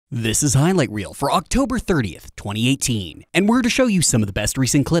This is Highlight Reel for October 30th, 2018, and we're to show you some of the best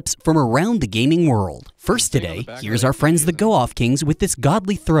recent clips from around the gaming world. First today, here's our friends the Go-Off Kings with this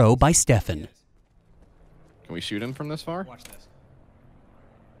godly throw by Stefan. Can we shoot him from this far? Watch this.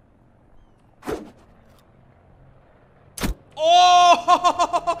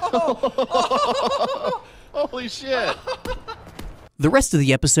 Oh! Holy shit! The rest of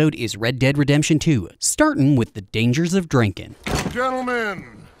the episode is Red Dead Redemption 2, starting with the dangers of drinking.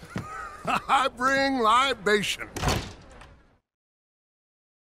 Gentlemen, I bring libation.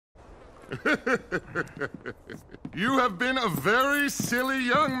 You have been a very silly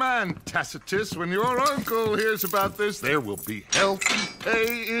young man, Tacitus. When your uncle hears about this, there will be healthy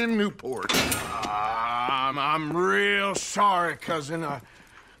pay in Newport. I'm real sorry, cousin.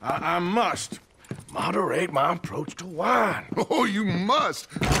 I must moderate my approach to wine. Oh, you must.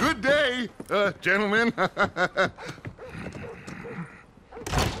 Good day, gentlemen.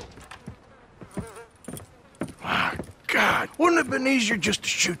 My God, wouldn't it have been easier just to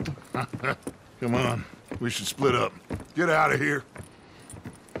shoot them? Come on, we should split up. Get out of here.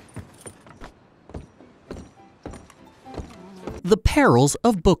 The perils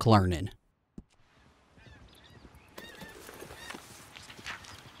of book learning.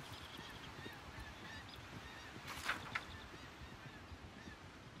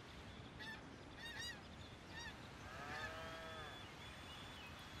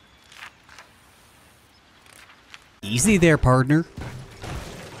 Easy there, partner.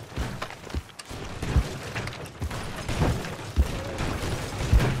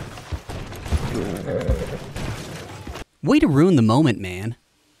 Way to ruin the moment, man.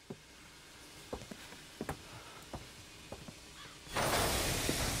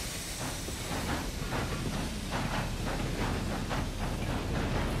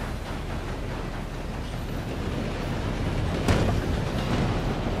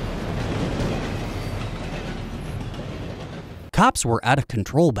 Cops were out of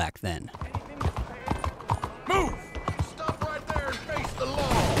control back then. Move! Stop right there and face the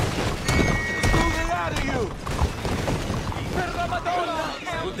law! Move it out of you!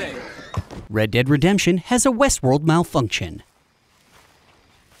 Red Dead Redemption has a Westworld malfunction.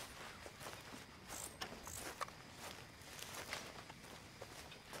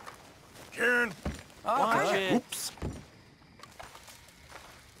 Karen! Oops!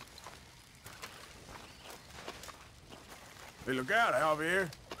 Hey, look out,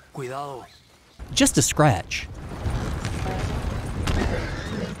 Javier. Cuidado. Just a scratch.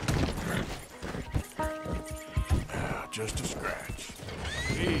 Just a scratch.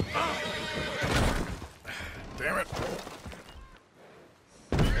 Hey. Damn it.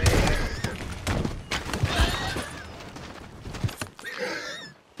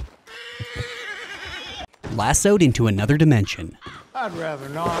 Lassoed into another dimension. I'd rather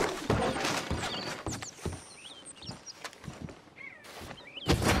not.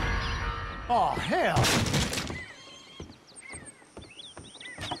 Oh, hell!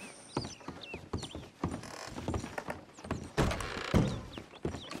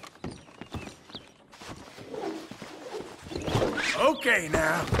 Okay,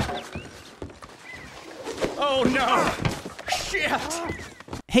 now. Oh, no! Shit!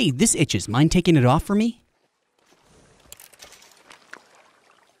 Hey, this itches. Mind taking it off for me?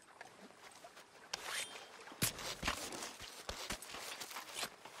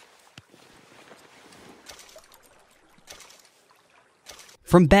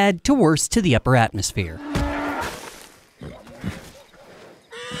 From bad to worse to the upper atmosphere.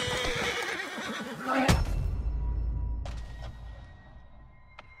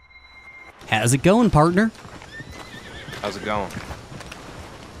 How's it going, partner? How's it going?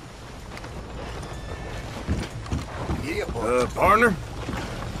 Partner?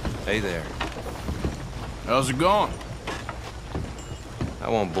 Hey there. How's it going? I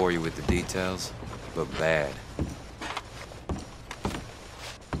won't bore you with the details, but bad.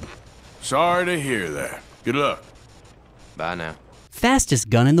 Sorry to hear that. Good luck. Bye now. Fastest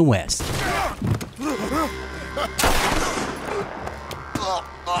gun in the West.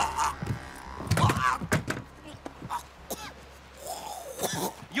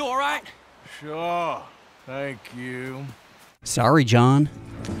 You all right? Sure. Thank you. Sorry, John.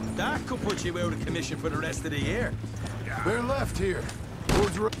 That could put you out of commission for the rest of the year. They're left here.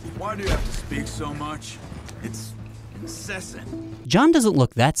 Why do you have to speak so much? It's incessant. John doesn't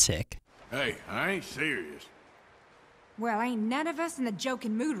look that sick. Hey, I ain't serious. Well, ain't none of us in the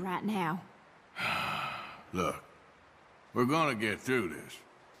joking mood right now. Look, we're gonna get through this.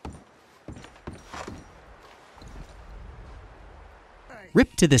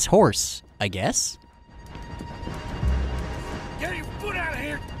 Rip to this horse, I guess. Get your foot out of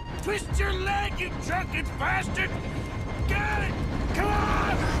here! Twist your leg, you drunken bastard! Get it! Come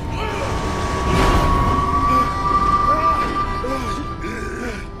on!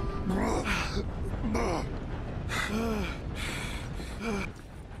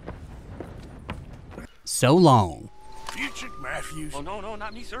 So long. Future Matthews. Oh, no,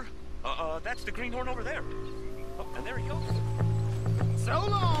 not me, sir. That's the greenhorn over there. Oh, and there he goes. So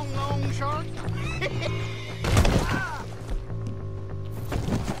long, long shark.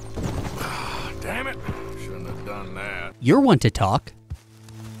 Damn it. Shouldn't have done that. You're one to talk.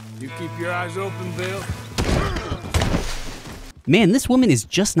 You keep your eyes open, Bill. Man, this woman is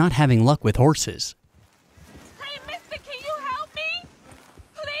just not having luck with horses. Hey, mister, can you help me?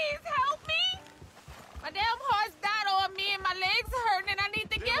 Please help me. My damn horse died on me and my legs hurt and I need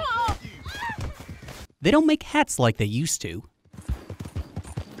to get home. They don't make hats like they used to.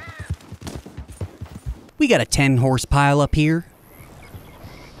 We got a 10-horse pile up here.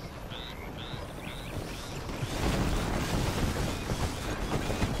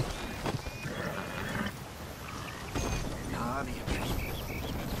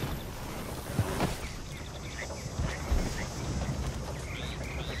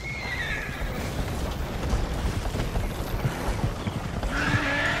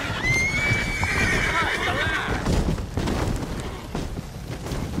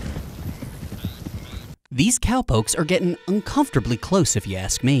 These cowpokes are getting uncomfortably close if you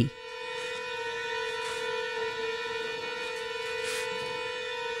ask me.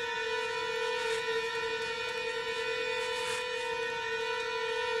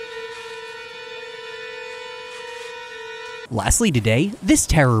 Lastly today, this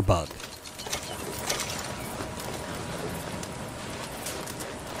terror bug.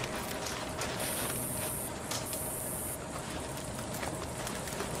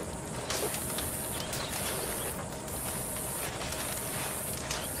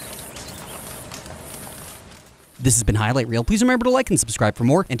 This has been Highlight Reel. Please remember to like and subscribe for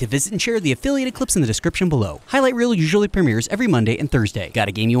more, and to visit and share the affiliated clips in the description below. Highlight Reel usually premieres every Monday and Thursday. Got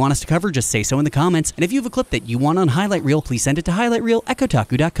a game you want us to cover? Just say so in the comments. And if you have a clip that you want on Highlight Reel, please send it to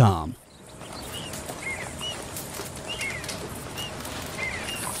highlightreel@kotaku.com.